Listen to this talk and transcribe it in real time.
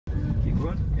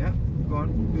going. Yeah, go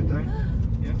on. Foot down.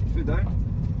 Yeah, foot down.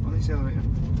 On the accelerator.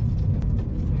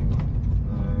 There you go.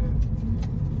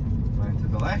 Now, round to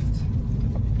the left.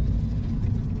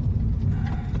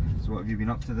 So what have you been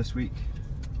up to this week?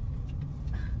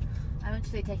 I want to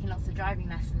say taking lots of driving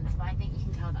lessons, but I think you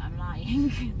can tell that I'm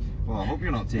lying. Well, I hope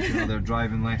you're not taking other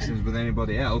driving lessons with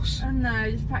anybody else. Oh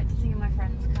no, just practicing in my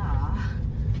friend's car.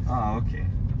 Ah, okay.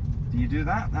 Do you do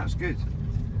that? That's good.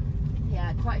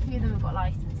 Yeah, quite a few of them have got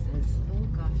licenses. Oh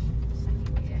gosh,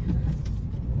 second gear.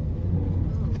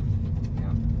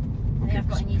 Yeah. They Okay, have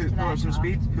gotten used to pull their up some car.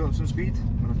 speed. Pull up some speed.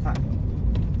 I'm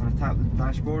gonna tap the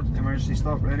dashboard. Emergency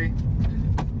stop. Ready?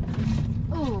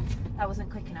 Oh, that wasn't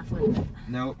quick enough, was it?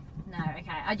 No. No,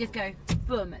 okay. I just go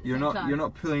boom at the You're same not. time. You're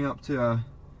not pulling up to a,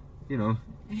 you know,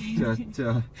 to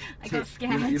a. I got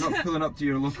scared. You're not pulling up to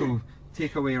your local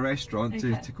takeaway restaurant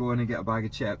Okay. to go in and get a bag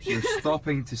of chips. You're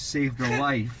stopping to save the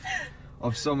life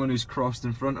of someone who's crossed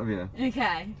in front of you.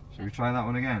 Okay. Should we try that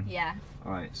one again? Yeah.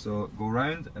 All right. So go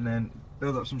round and then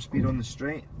build up some speed on the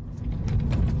straight.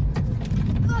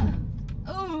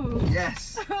 Oh.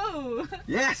 Yes. Oh.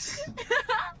 Yes.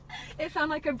 It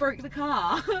sounded like I broke the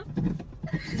car.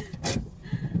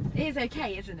 It is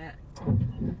okay, isn't it?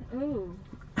 Oh.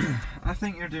 I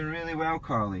think you're doing really well,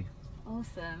 Carly.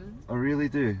 Awesome. I really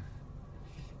do.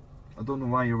 I don't know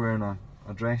why you're wearing a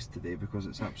dress today because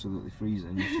it's absolutely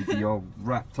freezing. You should be all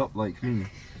wrapped up like me.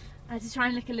 I had to try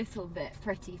and look a little bit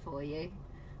pretty for you.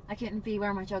 I couldn't be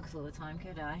wearing my joggers all the time,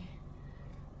 could I?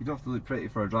 You don't have to look pretty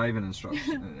for a driving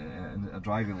instruction, a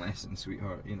driving lesson,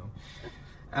 sweetheart. You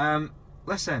know.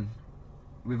 Listen,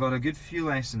 we've had a good few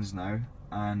lessons now,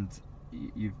 and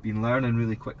you've been learning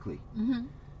really quickly. Mhm.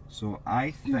 So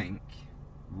I think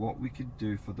what we could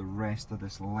do for the rest of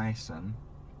this lesson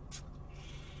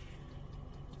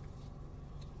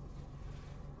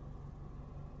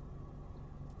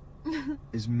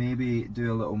is maybe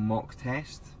do a little mock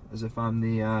test as if I'm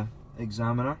the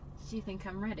examiner. Do you think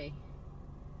I'm ready?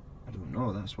 I don't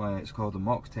know, that's why it's called a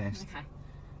mock test. Okay.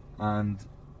 And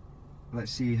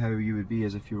let's see how you would be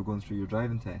as if you were going through your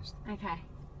driving test. Okay.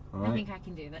 Alright? I think I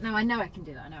can do that. No, I know I can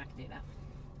do that. I know I can do that.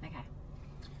 Okay.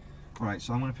 Alright,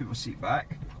 so I'm going to put my seat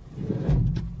back.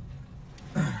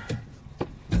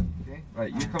 Okay,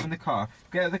 right, you come in the car.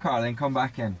 Get out of the car, then come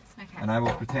back in. Okay. And I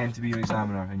will pretend to be your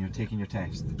examiner and you're taking your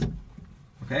test.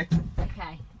 Okay?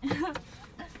 Okay.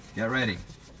 Get ready.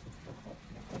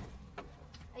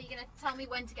 Are you going to tell me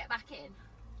when to get back in?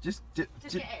 Just get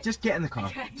in. just get in the car.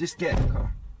 Okay. Just get in the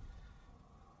car.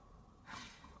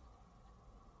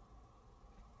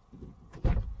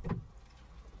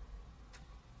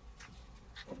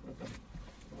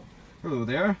 Hello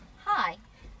there. Hi.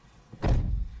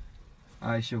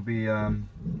 I shall be,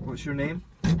 what's your name?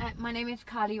 My name is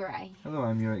Carly Ray. Hello,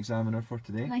 I'm your examiner for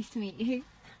today. Nice to meet you.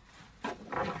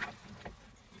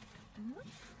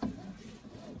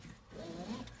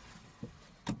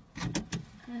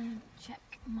 Check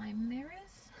my mirrors.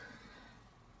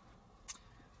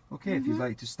 Okay, if you'd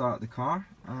like to start the car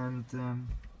and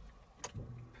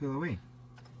pull away.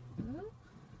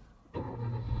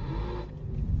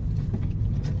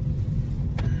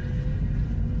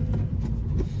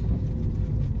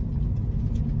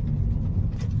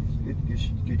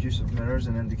 Good use of mirrors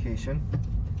and indication.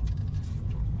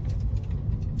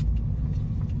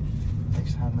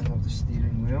 Nice handling of the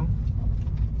steering wheel.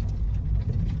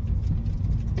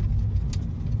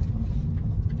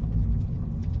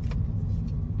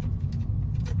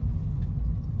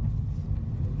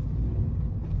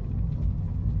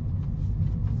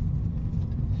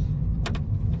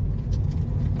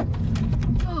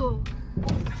 Oh.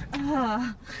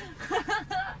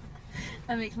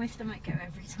 That makes my stomach go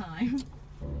every time.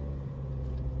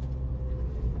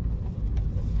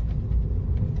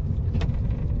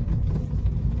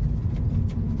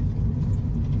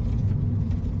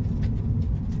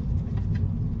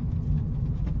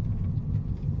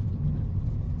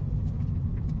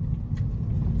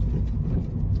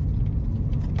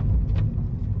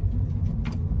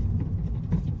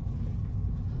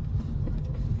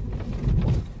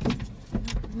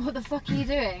 What the fuck are you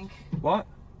doing? What?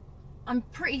 I'm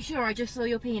pretty sure I just saw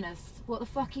your penis. What the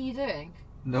fuck are you doing?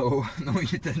 No, no,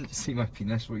 you didn't see my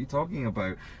penis. What are you talking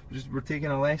about? We're taking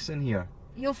a lesson here.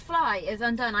 Your fly is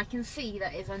undone. I can see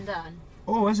that it's undone.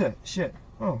 Oh, is it? Shit.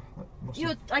 Oh, that must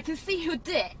have, I can see your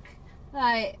dick.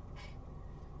 Like,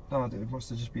 no, it must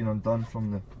have just been undone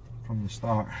from the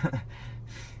start.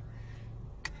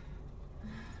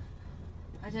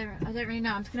 I don't really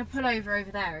know. I'm just gonna pull over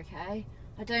there, okay?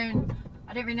 I don't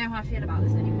really know how I feel about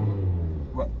this anymore.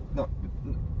 What? No,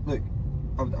 look,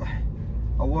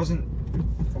 I wasn't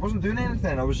I wasn't doing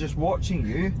anything. I was just watching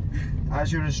you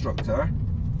as your instructor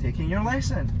taking your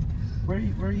lesson. Where are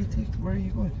you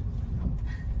going?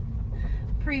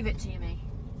 Prove it to me.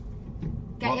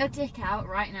 Get What? your dick out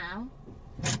right now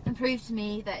and prove to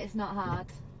me that it's not hard.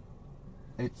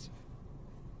 It's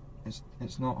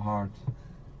not hard.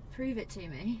 Prove it to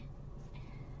me.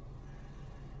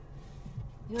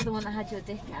 You're the one that had your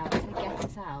dick out, so get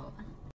it out.